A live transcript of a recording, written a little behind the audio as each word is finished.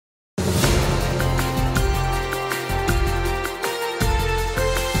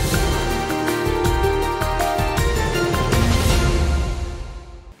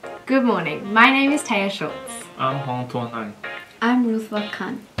Good morning, my name is Taya Schultz. I'm Hong Tuan An. I'm Ruth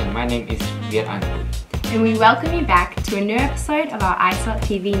Khan. And my name is Viet An. And we welcome you back to a new episode of our ISoT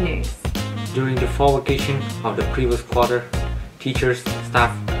TV news. During the fall vacation of the previous quarter, teachers,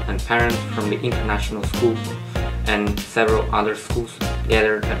 staff, and parents from the international school and several other schools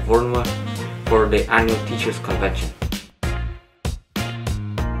gathered at Vornwa for the annual Teachers Convention.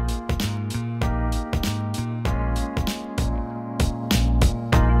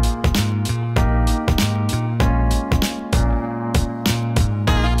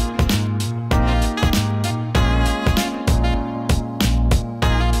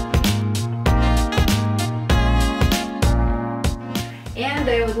 And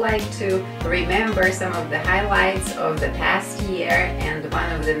I would like to remember some of the highlights of the past year, and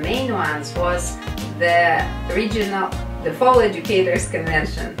one of the main ones was the Fall Educators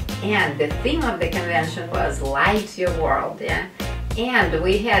Convention. And the theme of the convention was Light Your World, yeah? And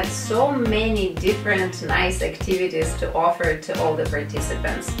we had so many different nice activities to offer to all the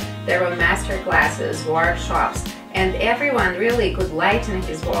participants. There were master classes, workshops, and everyone really could lighten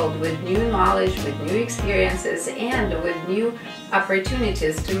his world with new knowledge, with new experiences, and with new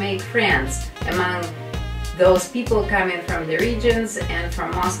opportunities to make friends among those people coming from the regions and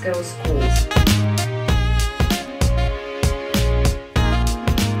from Moscow schools.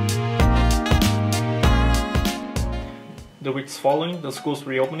 The weeks following the school's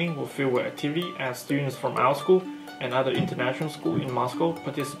reopening were filled with activity as students from our school and other international schools in Moscow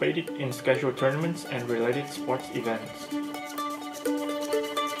participated in scheduled tournaments and related sports events.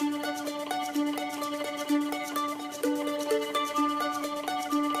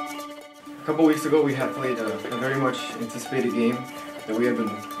 A couple weeks ago we had played a very much anticipated game that we have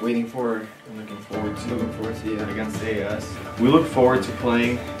been waiting for and looking forward to against AAS. We look forward to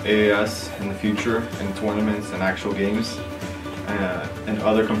playing AAS in the future in tournaments and actual games and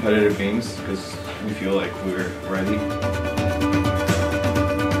other competitive games because we feel like we're ready.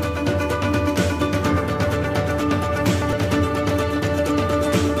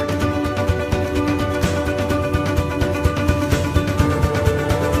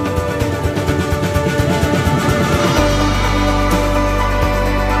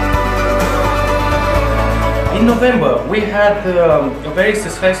 In November, we had a very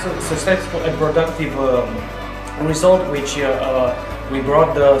successful and productive result, which we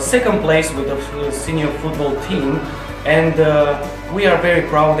brought the second place with the senior football team, and we are very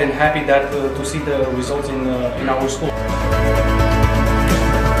proud and happy that to see the results in our school.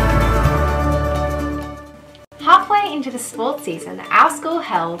 Halfway into the sports season, our school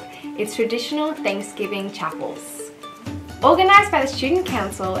held its traditional Thanksgiving chapels. Organised by the Student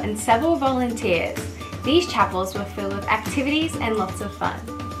Council and several volunteers, these chapels were filled with activities and lots of fun.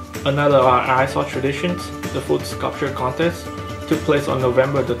 Another of our ISoT traditions, the food sculpture contest, took place on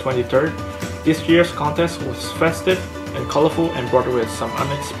November the 23rd. This year's contest was festive and colorful and brought with some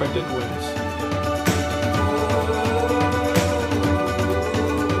unexpected wins.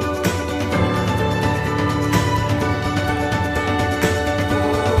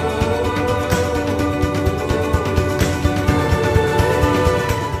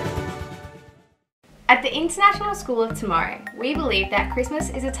 At the International School of Tomorrow, we believe that Christmas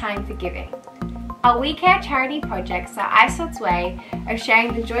is a time for giving. Our We Care charity projects are ISoT's way of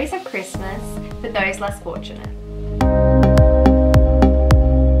sharing the joys of Christmas for those less fortunate.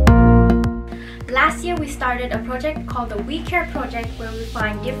 Last year we started a project called the We Care Project, where we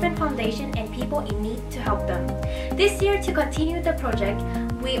find different foundations and people in need to help them. This year, to continue the project,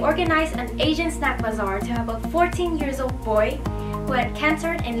 we organized an Asian snack bazaar to help a 14-year-old boy who had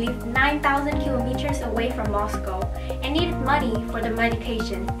cancer and lived 9,000 kilometers away from Moscow and needed money for the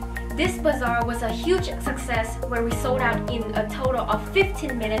medication. This bazaar was a huge success, where we sold out in a total of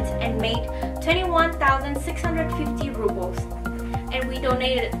 15 minutes and made 21,650 rubles. And we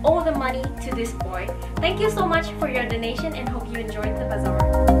donated all the money to this boy. Thank you so much for your donation and hope you enjoyed the bazaar.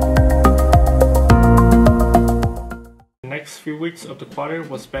 The next few weeks of the quarter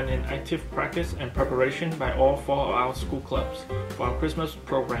was spent in active practice and preparation by all 4 of our school clubs for our Christmas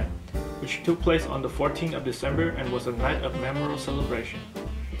program, which took place on the 14th of December and was a night of memorable celebration.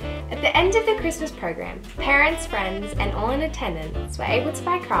 At the end of the Christmas program, parents, friends, and all in attendance were able to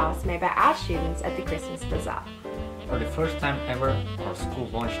buy crafts made by our students at the Christmas Bazaar. For the first time ever, our school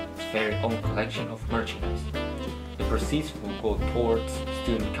launched its very own collection of merchandise. The proceeds will go towards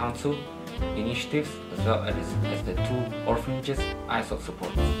Student Council initiatives as well as the 2 orphanages ISoT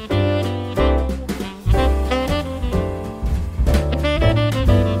supports.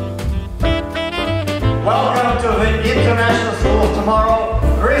 Welcome to the International School of Tomorrow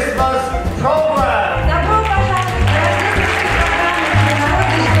Christmas program!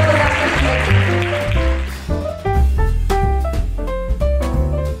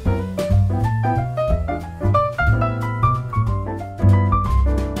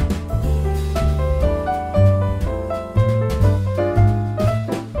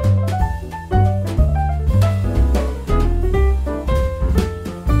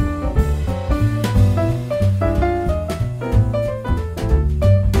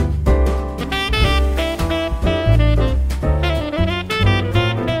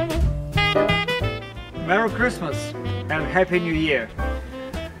 Happy New Year.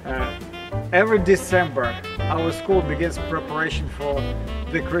 Every December, our school begins preparation for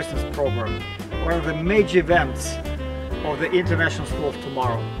the Christmas program, one of the major events of the International School of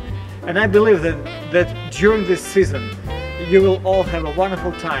Tomorrow. And I believe that during this season, you will all have a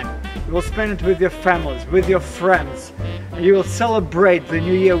wonderful time. You will spend it with your families, with your friends, and you will celebrate the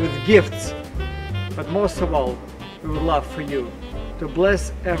new year with gifts. But most of all, we would love for you to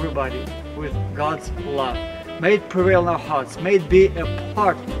bless everybody with God's love. May it prevail in our hearts. May it be a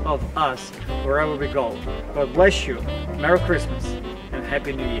part of us wherever we go. God bless you. Merry Christmas and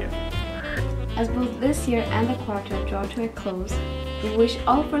Happy New Year. As both this year and the quarter draw to a close, we wish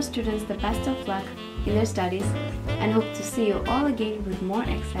all of our students the best of luck in their studies and hope to see you all again with more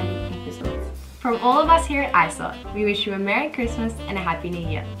exciting episodes. From all of us here at ISoT, we wish you a Merry Christmas and a Happy New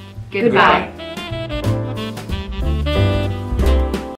Year. Goodbye.